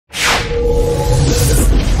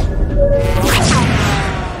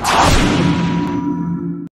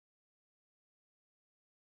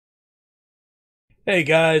Hey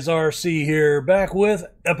guys, RC here, back with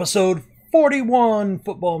episode 41,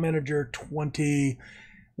 Football Manager 20.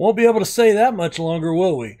 Won't be able to say that much longer,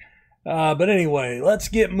 will we? But anyway, let's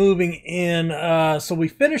get moving in. So we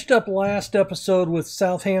finished up last episode with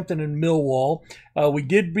Southampton and Millwall. We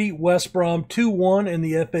did beat West Brom 2-1 in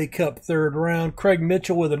the FA Cup third round. Craig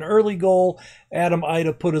Mitchell with an early goal. Adam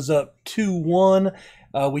Ida put us up 2-1.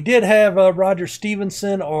 We did have Roger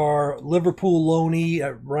Stevenson, our Liverpool loanee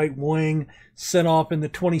at right wing, sent off in the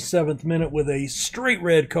 27th minute with a straight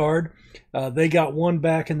red card. They got one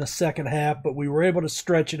back in the second half, but we were able to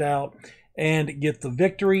stretch it out and get the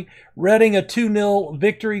victory. Reading a 2-0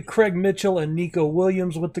 victory, Craig Mitchell and Nico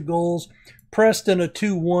Williams with the goals. Preston a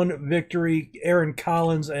 2-1 victory, Aaron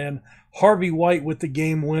Collins and Harvey White with the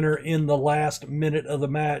game winner in the last minute of the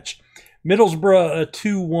match. Middlesbrough a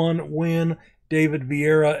 2-1 win, David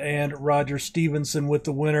Vieira and Roger Stevenson with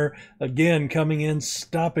the winner, again coming in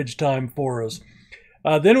stoppage time for us.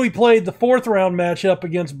 Then we played the fourth round matchup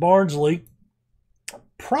against Barnsley.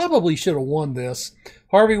 Probably should have won this.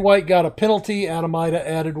 Harvey White got a penalty. Adam Ida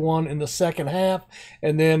added one in the second half.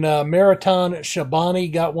 And then Marathon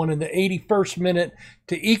Shabani got one in the 81st minute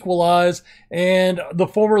to equalize. And the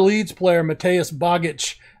former Leeds player, Mateusz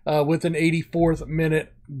Bogic, with an 84th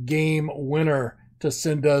minute game winner to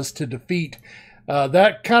send us to defeat.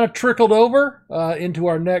 That kind of trickled over into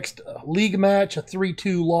our next league match, a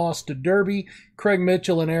 3-2 loss to Derby. Craig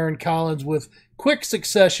Mitchell and Aaron Collins with quick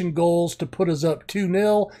succession goals to put us up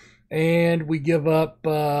 2-0. And we give up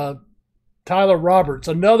Tyler Roberts,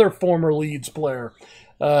 another former Leeds player,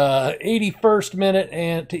 81st minute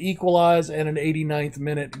and to equalize, and an 89th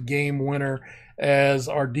minute game winner as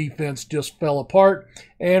our defense just fell apart.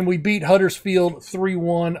 And we beat Huddersfield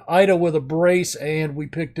 3-1, Ida with a brace, and we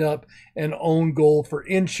picked up an own goal for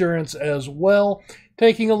insurance as well.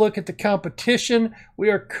 Taking a look at the competition, we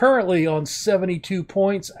are currently on 72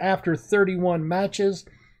 points after 31 matches.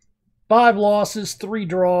 5 losses, 3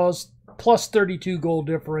 draws, plus 32 goal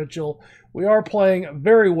differential. We are playing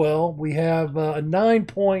very well. We have a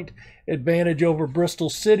 9-point advantage over Bristol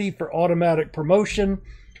City for automatic promotion.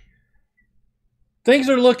 Things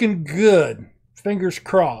are looking good. Fingers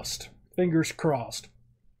crossed. Fingers crossed.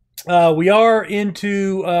 We are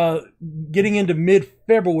into getting into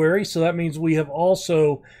mid-February, so that means we have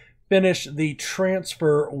also finished the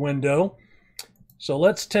transfer window. So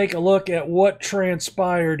let's take a look at what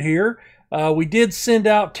transpired here. We did send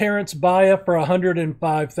out Terence Baya for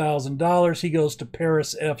 $105,000. He goes to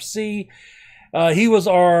Paris FC. He was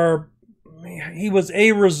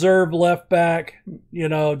a reserve left back,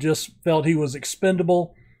 just felt he was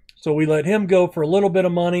expendable. So we let him go for a little bit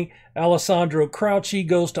of money. Alessandro Crouchy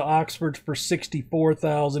goes to Oxford for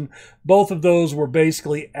 $64,000. Both of those were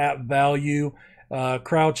basically at value.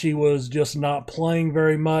 Crouchy was just not playing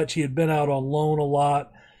very much. He had been out on loan a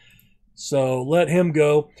lot. So let him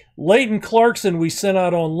go. Leighton Clarkson we sent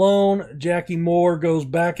out on loan. Jackie Moore goes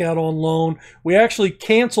back out on loan. We actually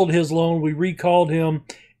canceled his loan. We recalled him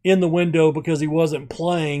in the window because he wasn't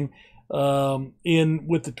playing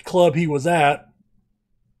with the club he was at.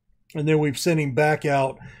 And then we've sent him back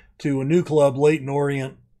out to a new club, Leighton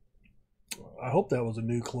Orient. I hope that was a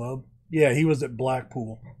new club. Yeah, he was at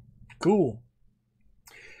Blackpool. Cool.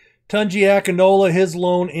 Tunji Akinola, his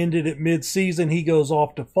loan ended at mid-season. He goes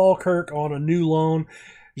off to Falkirk on a new loan.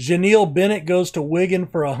 Janelle Bennett goes to Wigan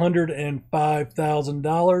for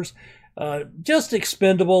 $105,000. Just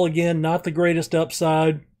expendable. Again, not the greatest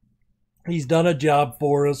upside. He's done a job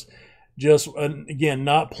for us. Just, again,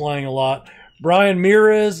 not playing a lot. Brian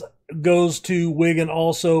Mirez goes to Wigan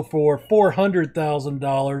also for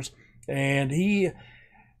 $400,000. And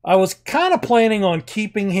I was kind of planning on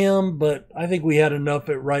keeping him, but I think we had enough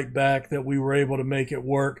at right back that we were able to make it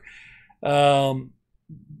work. Yanev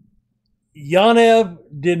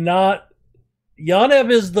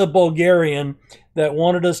is the Bulgarian that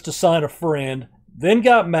wanted us to sign a friend, then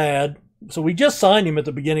got mad. So we just signed him at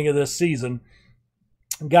the beginning of this season.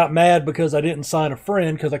 Got mad because I didn't sign a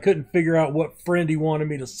friend because I couldn't figure out what friend he wanted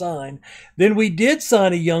me to sign. Then we did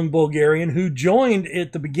sign a young Bulgarian who joined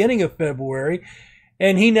at the beginning of February,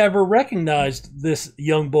 and he never recognized this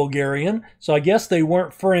young Bulgarian. So I guess they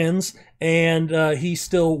weren't friends, and he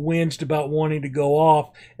still whinged about wanting to go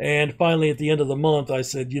off. And finally, at the end of the month, I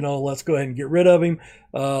said, let's go ahead and get rid of him.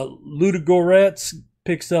 Ludogorets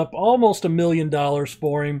picks up almost $1 million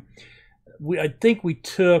for him. I think we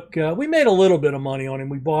made a little bit of money on him.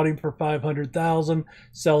 We bought him for $500,000,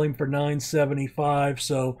 sell him for $975,000,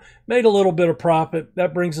 so made a little bit of profit.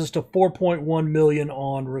 That brings us to $4.1 million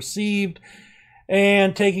on received.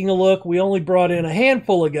 And taking a look, we only brought in a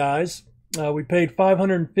handful of guys. We paid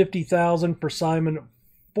 $550,000 for Simon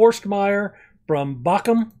Forstmeyer from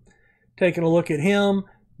Bochum. Taking a look at him.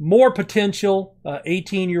 More potential,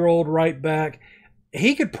 18-year-old right back.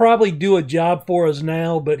 He could probably do a job for us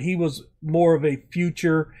now, but he was more of a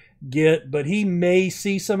future get. But he may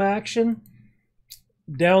see some action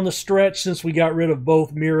down the stretch since we got rid of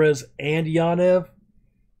both Mirez and Yanev.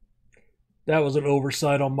 That was an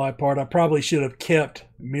oversight on my part. I probably should have kept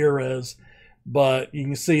Mirez, but you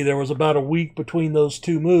can see there was about a week between those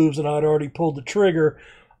two moves, and I'd already pulled the trigger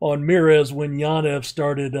on Mirez when Yanev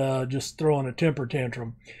started just throwing a temper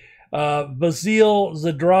tantrum. Vasil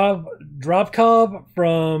Zdravkov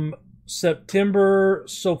from September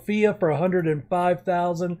Sofia for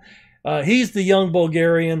 $105,000. He's the young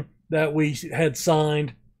Bulgarian that we had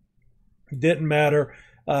signed. Didn't matter.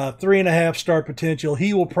 3.5 star potential.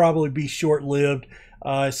 He will probably be short-lived.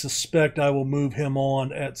 I suspect I will move him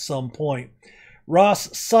on at some point.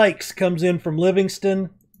 Ross Sykes comes in from Livingston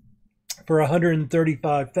for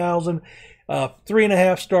 $135,000.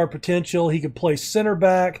 3.5 star potential. He could play center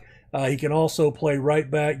back. He can also play right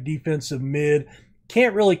back, defensive mid.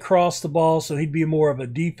 Can't really cross the ball, so he'd be more of a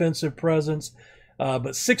defensive presence.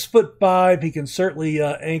 But 6'5", he can certainly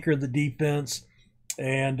anchor the defense,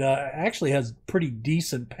 and actually has pretty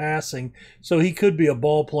decent passing, so he could be a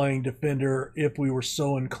ball-playing defender if we were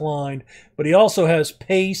so inclined. But he also has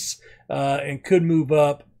pace and could move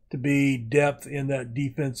up to be depth in that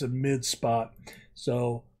defensive mid spot.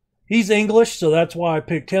 So he's English, so that's why I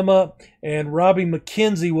picked him up. And Robbie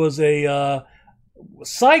McKenzie was a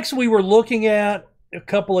Sykes we were looking at a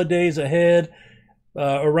couple of days ahead.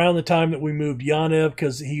 Around the time that we moved Yanev,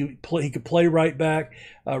 because he could play right back.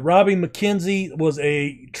 Robbie McKenzie was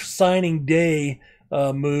a signing day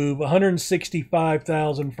move,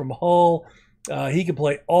 $165,000 from Hull. He could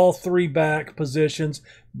play all 3 back positions,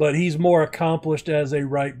 but he's more accomplished as a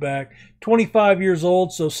right back. 25 years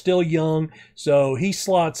old, so still young. So he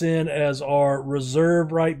slots in as our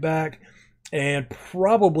reserve right back and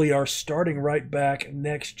probably our starting right back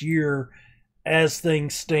next year as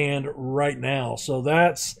things stand right now. So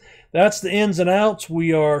that's the ins and outs.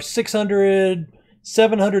 We are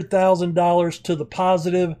 $700,000 to the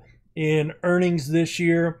positive in earnings this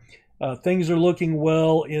year. Things are looking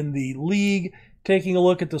well in the league. Taking a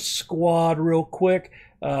look at the squad real quick.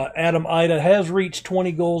 Adam Ida has reached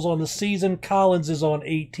 20 goals on the season. Collins is on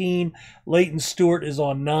 18. Leighton Stewart is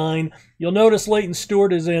on 9. You'll notice Leighton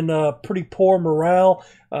Stewart is in pretty poor morale.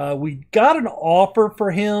 We got an offer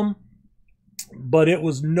for him, but it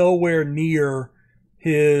was nowhere near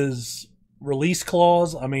his release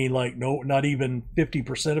clause. I mean, like, no, not even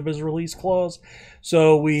 50% of his release clause.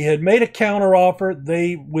 So we had made a counter offer.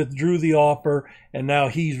 They withdrew the offer, and now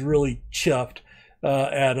he's really chuffed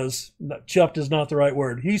at us. Chuffed is not the right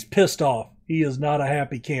word. He's pissed off. He is not a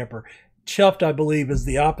happy camper. Chuffed, I believe, is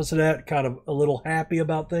the opposite of that, kind of a little happy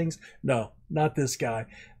about things. No, not this guy.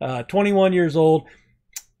 21 years old.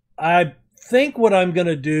 I think what I'm going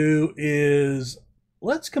to do is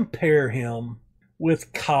let's compare him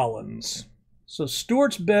with Collins. So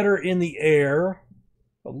Stewart's better in the air,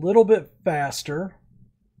 a little bit faster,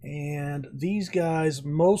 and these guys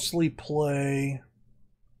mostly play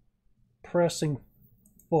pressing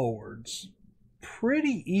forwards.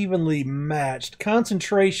 Pretty evenly matched.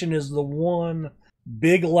 Concentration is the one.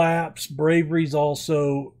 Big laps. Bravery's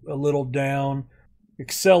also a little down.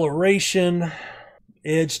 Acceleration,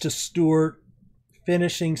 edge to Stewart.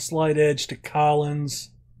 Finishing, slight edge to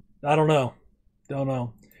Collins. I don't know.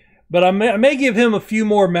 But I may give him a few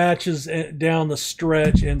more matches down the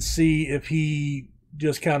stretch and see if he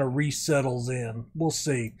just kind of resettles in. We'll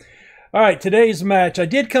see. All right, today's match. I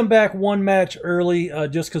did come back one match early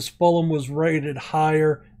just because Fulham was rated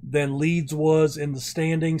higher than Leeds was in the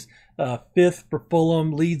standings. 5th for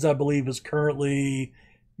Fulham. Leeds, I believe, is currently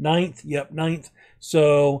 9th. Yep, 9th.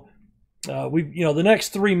 So the next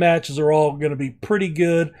 3 matches are all going to be pretty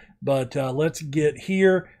good. But let's get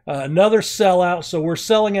here. Another sellout. So we're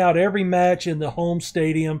selling out every match in the home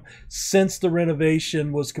stadium since the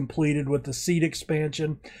renovation was completed with the seat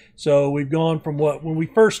expansion. So we've gone from when we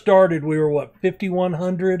first started, we were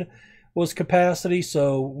 5,100 was capacity.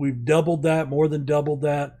 So we've doubled that, more than doubled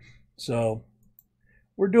that. So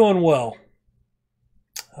we're doing well.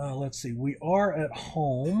 Let's see. We are at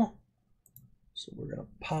home. So we're going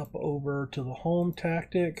to pop over to the home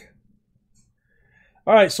tactic.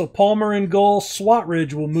 All right, so Palmer in goal.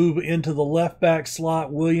 Swatridge will move into the left back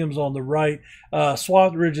slot. Williams on the right.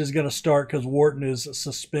 Swatridge is going to start because Wharton is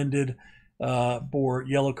suspended for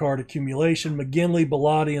yellow card accumulation. McGinley,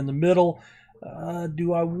 Bellotti in the middle.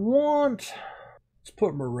 Do I want... Let's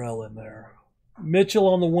put Morrell in there. Mitchell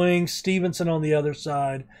on the wing. Stevenson on the other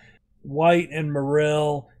side. White and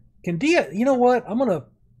Morrell. You know what? I'm going to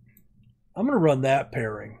I'm going to run that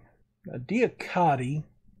pairing. Diacotti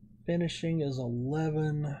finishing as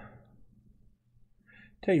 11.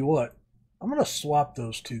 Tell you what, I'm going to swap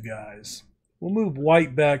those two guys. We'll move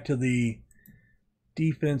White back to the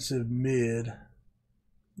defensive mid.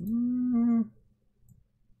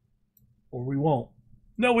 Or we won't.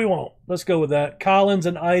 No, we won't. Let's go with that. Collins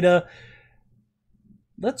and Ida.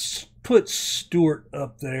 Let's put Stewart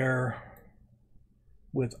up there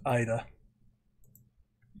with Ida.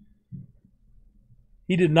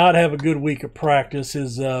 He did not have a good week of practice.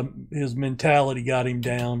 His mentality got him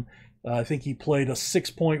down. I think he played a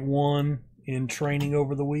 6.1 in training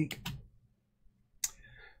over the week.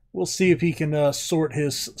 We'll see if he can sort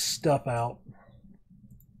his stuff out.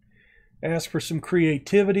 Ask for some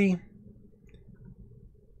creativity.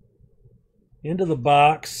 Into the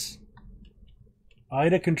box.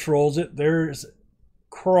 Ida controls it. There's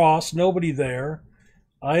cross. Nobody there.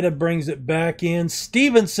 Ida brings it back in.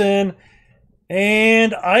 Stevenson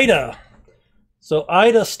and Ida. So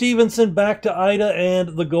Ida, Stevenson, back to Ida,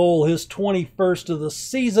 and the goal, his 21st of the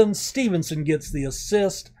season. Stevenson gets the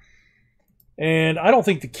assist. And I don't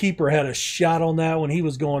think the keeper had a shot on that when he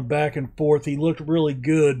was going back and forth. He looked really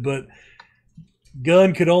good, but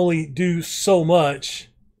Gunn could only do so much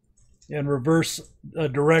and reverse a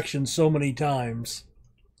direction so many times.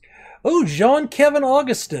 Oh, Jean-Kevin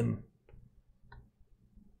Augustin.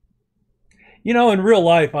 You know, in real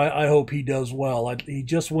life, I hope he does well. He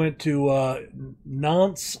just went to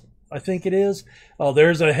Nantes, I think it is. Oh,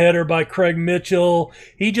 there's a header by Craig Mitchell.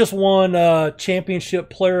 He just won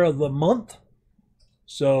Championship Player of the Month.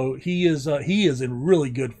 So he is in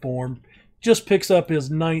really good form. Just picks up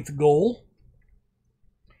his 9th goal.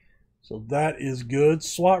 So that is good.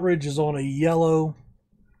 Swatridge is on a yellow.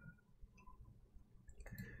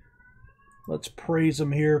 Let's praise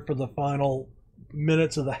him here for the final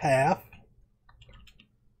minutes of the half.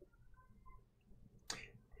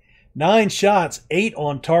 9 shots, 8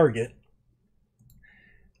 on target.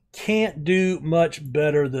 Can't do much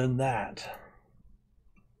better than that.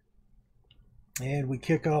 And we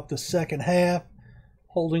kick off the second half,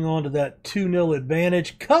 holding on to that 2-0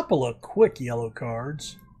 advantage. Couple of quick yellow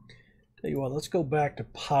cards. Tell you what, let's go back to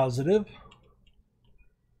positive.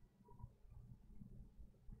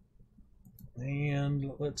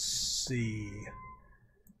 And let's see.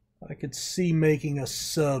 I could see making a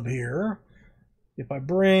sub here. If I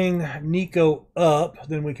bring Nico up,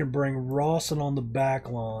 then we can bring Rawson on the back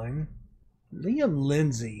line. Liam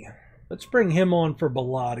Lindsay. Let's bring him on for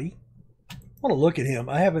Bellotti. I want to look at him.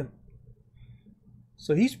 I haven't.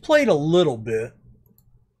 So he's played a little bit.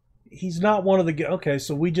 He's not one of the. Okay,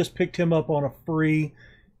 so we just picked him up on a free.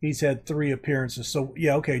 He's had 3 appearances. So,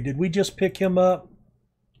 yeah, okay. Did we just pick him up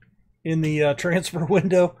in the transfer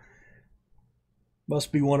window?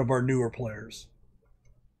 Must be one of our newer players.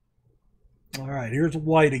 All right, here's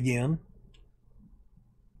White again.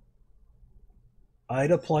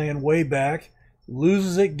 Ida playing way back.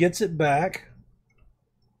 Loses it, gets it back.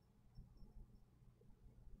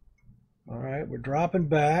 All right, we're dropping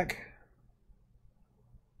back.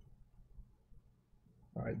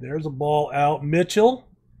 All right, there's a ball out. Mitchell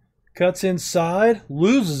cuts inside,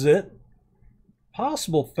 loses it.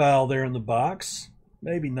 Possible foul there in the box.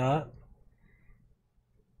 Maybe not.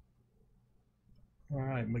 All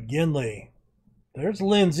right, McGinley. There's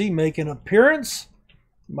Lindsay making an appearance.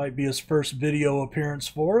 Might be his first video appearance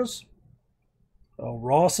for us. Oh,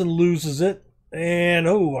 Rawson loses it. And,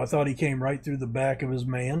 oh, I thought he came right through the back of his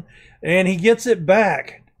man. And he gets it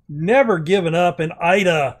back. Never giving up. And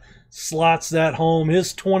Ida slots that home.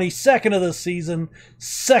 His 22nd of the season,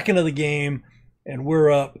 2nd of the game. And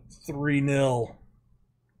we're up 3-0. I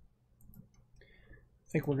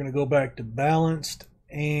think we're going to go back to balanced.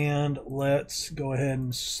 And let's go ahead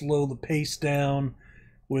and slow the pace down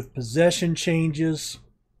with possession changes.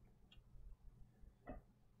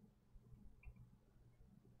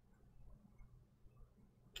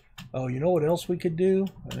 Oh, you know what else we could do?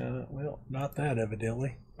 Well, not that,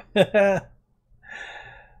 evidently. Hey,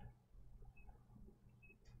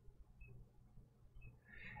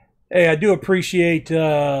 I do appreciate,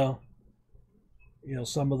 some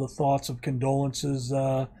of the thoughts of condolences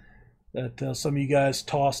that some of you guys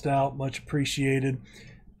tossed out. Much appreciated.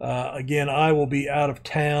 Again, I will be out of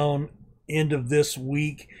town end of this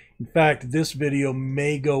week. In fact, this video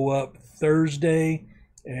may go up Thursday.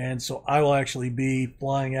 And so I will actually be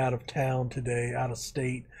flying out of town today, out of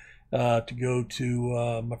state, to go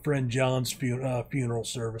to my friend John's funeral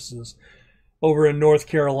services over in North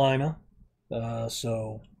Carolina.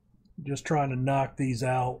 So just trying to knock these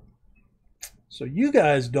out so you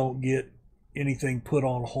guys don't get anything put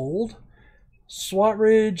on hold.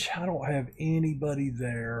 Swatridge, I don't have anybody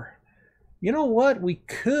there. You know what? We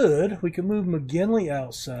could move McGinley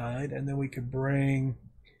outside, and then we could bring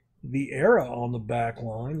Vieira on the back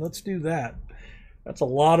line. Let's do that. That's a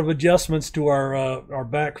lot of adjustments to our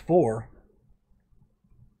back four.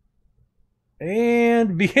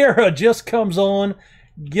 And Vieira just comes on,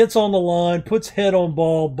 gets on the line, puts head on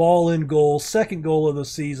ball, ball in goal, second goal of the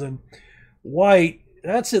season. White,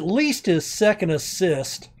 that's at least his second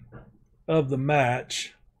assist of the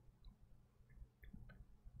match.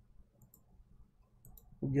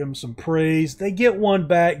 We'll give him some praise. They get one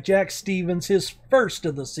back. Jack Stevens, his first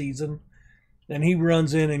of the season. And he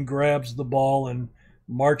runs in and grabs the ball and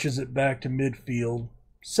marches it back to midfield.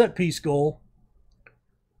 Set piece goal.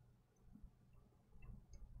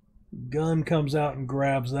 Gunn comes out and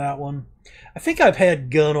grabs that one. I think I've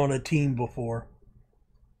had Gunn on a team before.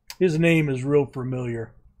 His name is real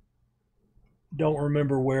familiar. Don't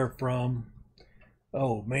remember where from.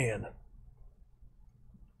 Oh, man.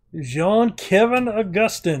 Jean-Kevin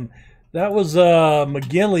Augustin. That was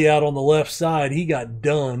McGinley out on the left side. He got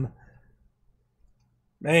done.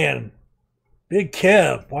 Man, Big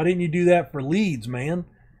Kev, why didn't you do that for Leeds, man?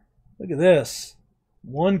 Look at this.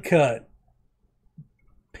 One cut.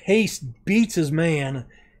 Pace beats his man.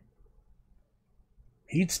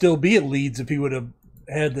 He'd still be at Leeds if he would have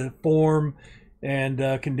had the form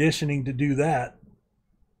and conditioning to do that.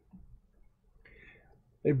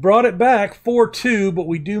 They brought it back 4-2, but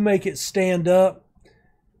we do make it stand up.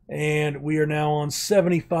 And we are now on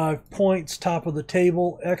 75 points, top of the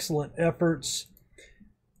table. Excellent efforts.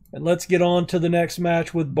 And let's get on to the next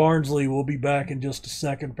match with Barnsley. We'll be back in just a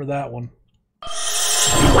second for that one.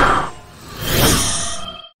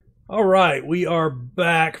 All right, we are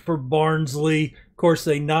back for Barnsley. Of course,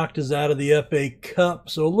 they knocked us out of the FA Cup,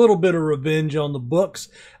 so a little bit of revenge on the books.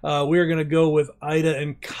 We're going to go with Ida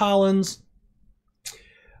and Collins.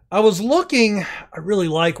 I was looking, I really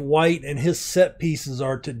like White, and his set pieces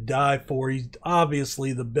are to die for. He's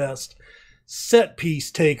obviously the best set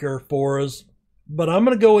piece taker for us. But I'm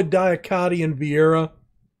going to go with Diakati and Vieira.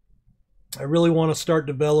 I really want to start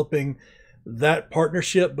developing that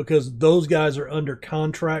partnership because those guys are under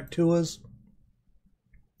contract to us.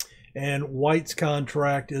 And White's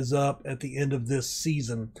contract is up at the end of this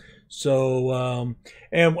season. So,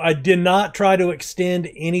 and I did not try to extend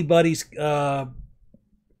anybody's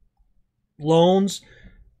loans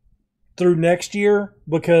through next year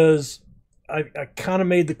because I kind of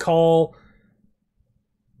made the call.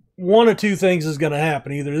 One of two things is going to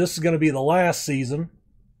happen. Either this is going to be the last season,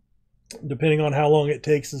 depending on how long it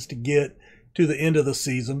takes us to get to the end of the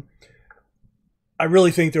season. I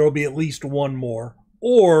really think there will be at least one more.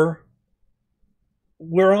 Or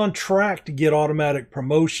we're on track to get automatic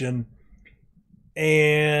promotion,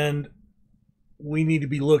 and we need to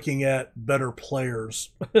be looking at better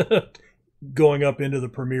players going up into the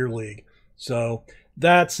Premier League. So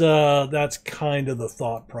that's kind of the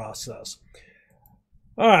thought process.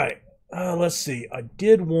 All right, let's see. I'm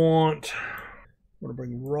going to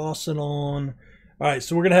bring Rawson on. All right,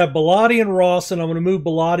 so we're going to have Bellotti and Rawson. I'm going to move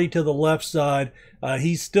Bellotti to the left side.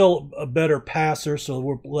 He's still a better passer, so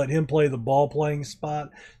we'll let him play the ball-playing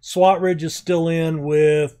spot. Swatridge is still in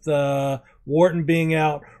with Wharton being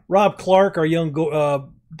out. Rob Clark, our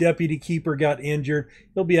young deputy keeper, got injured.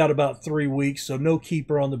 He'll be out about 3 weeks, so no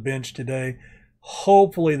keeper on the bench today.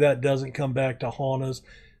 Hopefully that doesn't come back to haunt us.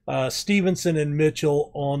 Stevenson and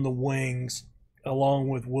Mitchell on the wings, along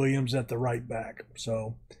with Williams at the right back.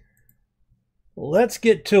 So let's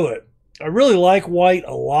get to it. I really like White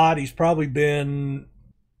a lot. He's probably been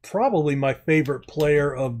my favorite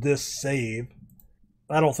player of this save.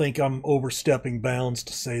 I don't think I'm overstepping bounds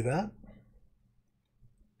to say that.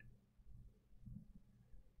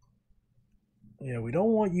 Yeah, we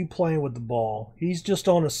don't want you playing with the ball. He's just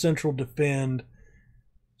on a central defend,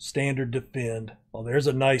 standard defend. Oh, there's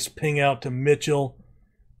a nice ping out to Mitchell.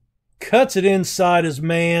 Cuts it inside his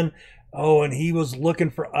man. Oh, and he was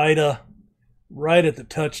looking for Ida right at the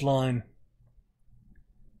touchline.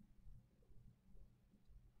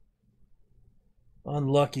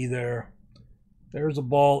 Unlucky there. There's a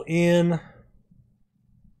ball in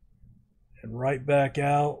and right back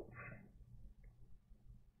out.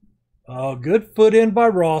 Good foot in by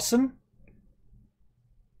Rawson.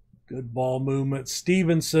 Good ball movement.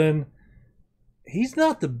 Stevenson, he's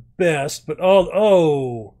not the best, but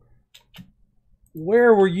oh.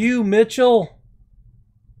 Where were you, Mitchell?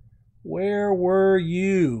 Where were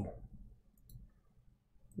you?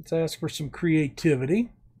 Let's ask for some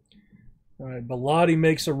creativity. All right, Bellotti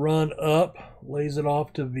makes a run up, lays it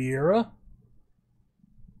off to Vieira.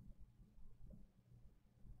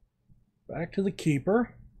 Back to the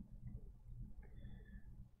keeper.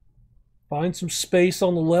 Find some space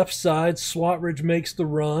on the left side. Swatridge makes the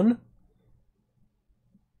run.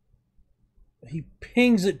 He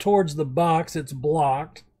pings it towards the box. It's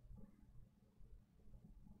blocked.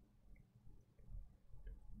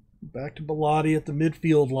 Back to Bellotti at the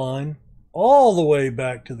midfield line. All the way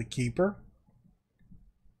back to the keeper.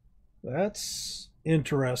 That's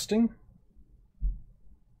interesting.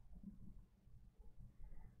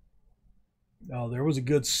 Oh, there was a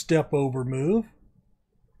good step over move.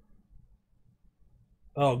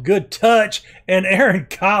 Oh, good touch. And Aaron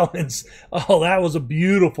Collins. Oh, that was a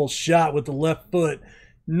beautiful shot with the left foot.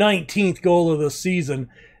 19th goal of the season.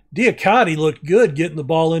 Diacotti looked good getting the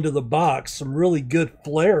ball into the box. Some really good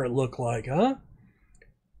flair it looked like, huh?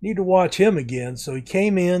 Need to watch him again. So he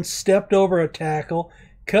came in, stepped over a tackle,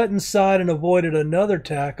 cut inside and avoided another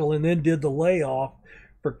tackle, and then did the layoff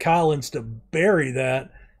for Collins to bury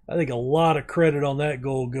that. I think a lot of credit on that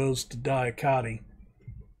goal goes to Diacotti.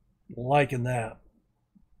 Liking that.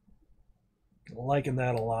 Liking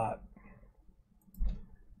that a lot.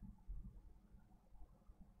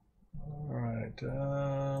 All right,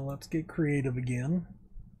 let's get creative again.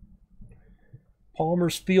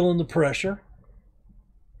 Palmer's feeling the pressure.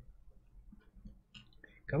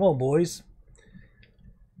 Come on, boys.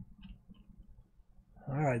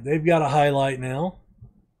 All right, they've got a highlight now.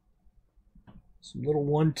 Some little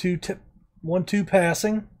 1-2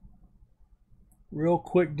 passing. Real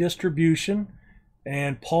quick distribution.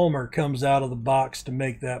 And Palmer comes out of the box to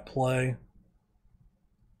make that play.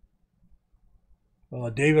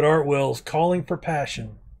 David Artwell's calling for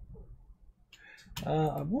passion.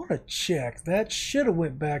 I want to check. That should have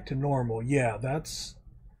went back to normal. Yeah, that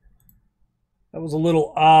was a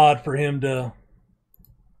little odd for him to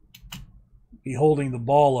be holding the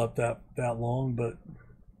ball up that long, but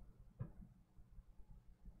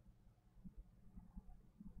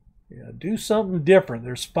yeah, do something different.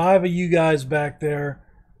 There's 5 of you guys back there.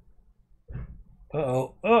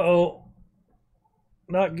 Uh-oh. Uh-oh.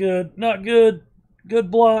 Not good. Not good. Good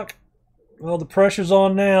block. Well, the pressure's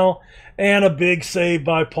on now. And a big save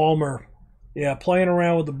by Palmer. Yeah, playing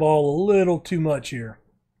around with the ball a little too much here.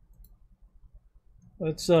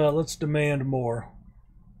 Let's demand more.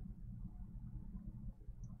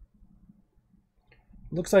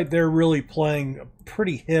 Looks like they're really playing a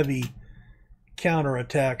pretty heavy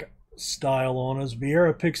counterattack style on us.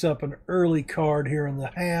 Vieira picks up an early card here in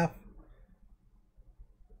the half.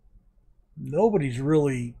 Nobody's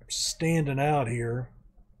really standing out here.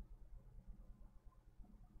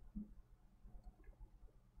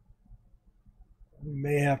 We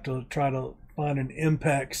may have to try to find an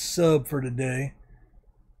impact sub for today.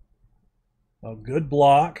 Oh, good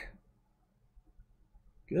block.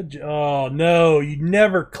 Good. Oh, no. You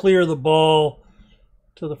never clear the ball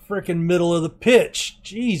to the frickin' middle of the pitch.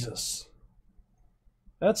 Jesus.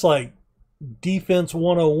 That's like defense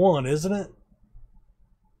 101, isn't it?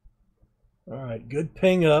 All right, good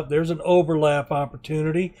ping up. There's an overlap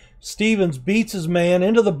opportunity. Stevens beats his man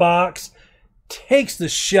into the box, takes the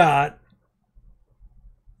shot.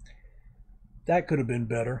 That could have been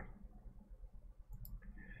better.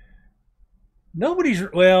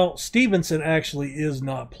 Well, Stevenson actually is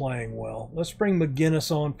not playing well. Let's bring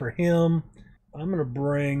McGinnis on for him. I'm going to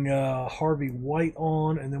bring Harvey White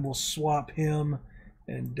on, and then we'll swap him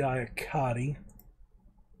and Diacotti.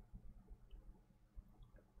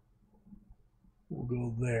 We'll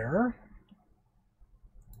go there.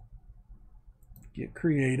 Get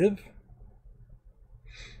creative.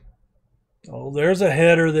 Oh, there's a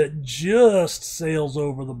header that just sails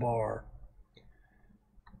over the bar.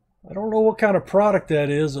 I don't know what kind of product that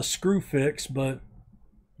is, a screw fix, but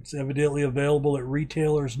it's evidently available at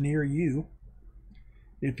retailers near you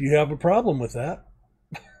if you have a problem with that.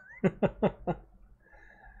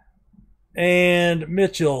 And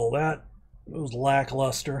Mitchell, that was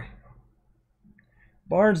lackluster.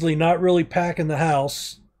 Barnsley not really packing the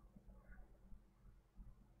house.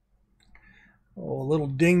 Oh, a little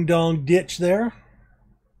ding-dong ditch there.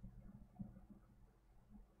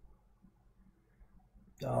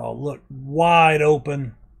 Oh, look, wide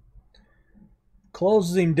open.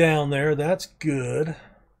 Closes him down there. That's good.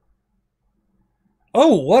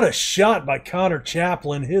 Oh, what a shot by Connor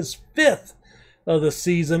Chaplin. His 5th of the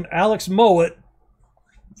season. Alex Mowat,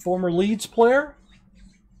 former Leeds player.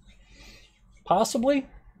 Possibly.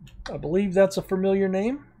 I believe that's a familiar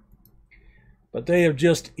name. But they have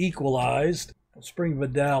just equalized. Let's bring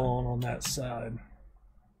Vidal on that side.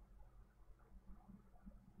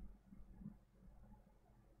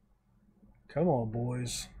 Come on,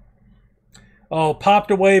 boys. Oh,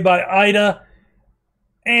 popped away by Ida.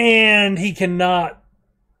 And he cannot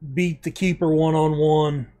beat the keeper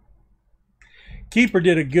one-on-one. Keeper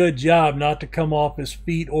did a good job not to come off his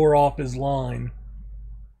feet or off his line.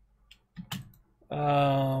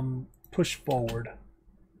 Push forward.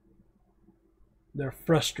 They're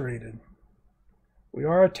frustrated. We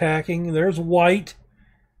are attacking. There's White.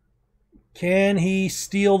 Can he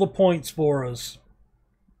steal the points for us?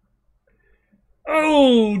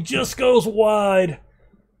 Oh, just goes wide.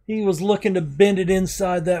 He was looking to bend it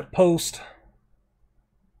inside that post.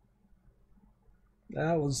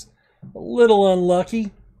 That was a little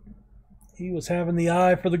unlucky. He was having the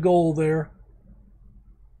eye for the goal there.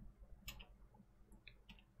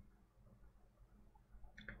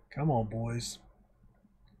 Come on, boys.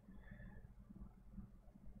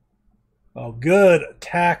 Oh, good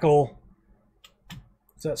tackle.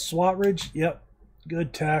 Is that Swatridge? Yep,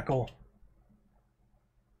 good tackle.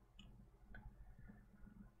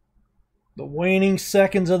 The waning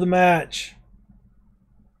seconds of the match.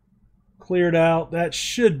 Cleared out. That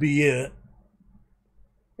should be it.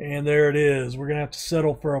 And there it is. We're going to have to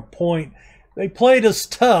settle for a point. They played us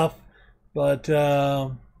tough, but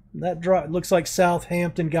looks like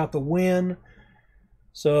Southampton got the win.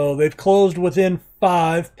 So they've closed within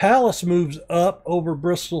 5. Palace moves up over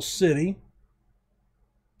Bristol City.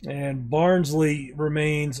 And Barnsley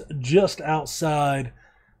remains just outside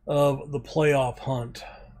of the playoff hunt.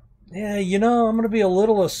 Yeah, you know, I'm going to be a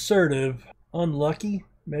little assertive. Unlucky,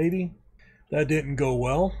 maybe. That didn't go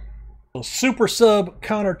well. So super sub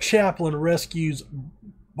Connor Chaplin rescues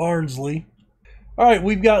Barnsley. All right,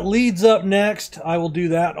 we've got Leeds up next. I will do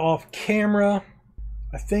that off camera.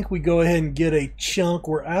 I think we go ahead and get a chunk.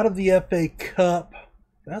 We're out of the FA Cup.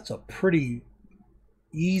 That's a pretty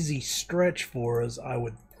easy stretch for us, I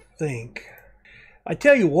would think. I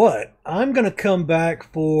tell you what, I'm going to come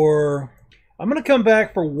back for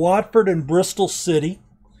Watford and Bristol City.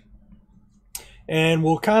 And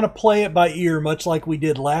we'll kind of play it by ear, much like we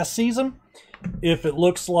did last season. If it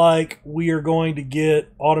looks like we are going to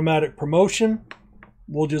get automatic promotion,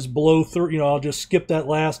 we'll just blow through. You know, I'll just skip that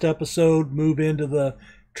last episode, move into the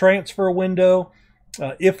transfer window.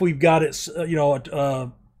 If we've got it,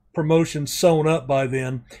 promotion sewn up by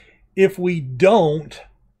then. If we don't,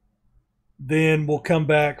 then we'll come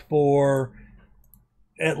back for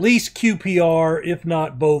at least QPR, if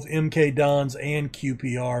not both MK Dons and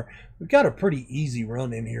QPR. We've got a pretty easy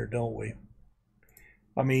run in here, don't we?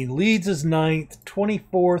 I mean, Leeds is 9th,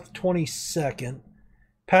 24th, 22nd.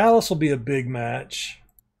 Palace will be a big match.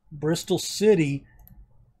 Bristol City,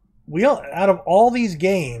 out of all these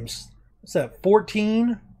games, what's that,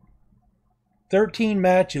 13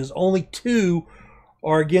 matches, only 2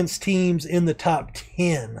 are against teams in the top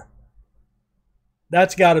 10.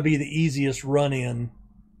 That's got to be the easiest run-in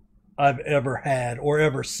I've ever had or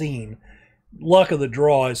ever seen. Luck of the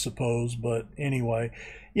draw, I suppose, but anyway.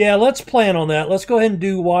 Yeah, let's plan on that. Let's go ahead and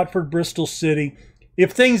do Watford, Bristol City.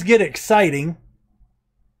 If things get exciting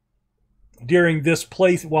during this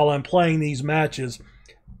play while I'm playing these matches,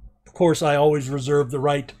 of course, I always reserve the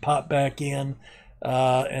right to pop back in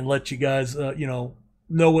and let you guys,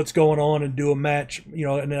 know what's going on and do a match,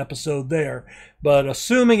 an episode there. But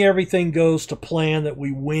assuming everything goes to plan, that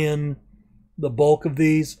we win the bulk of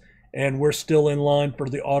these, and we're still in line for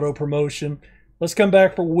the auto promotion, let's come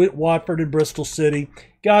back for Watford and Bristol City.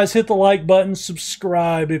 Guys, hit the like button,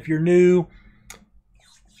 subscribe if you're new.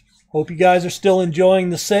 Hope you guys are still enjoying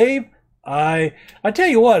the save. I tell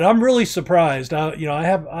you what, I'm really surprised. I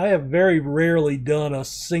have very rarely done a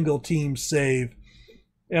single team save,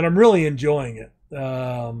 and I'm really enjoying it.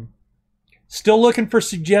 Still looking for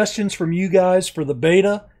suggestions from you guys for the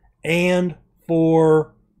beta and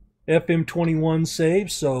for FM21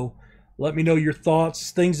 saves. So let me know your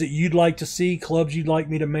thoughts, things that you'd like to see, clubs you'd like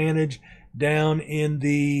me to manage down in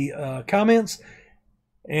the comments.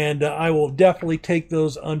 And I will definitely take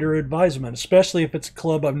those under advisement, especially if it's a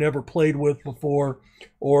club I've never played with before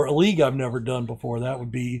or a league I've never done before. That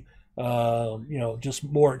would be, just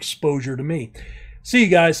more exposure to me. See you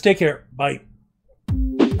guys. Take care. Bye.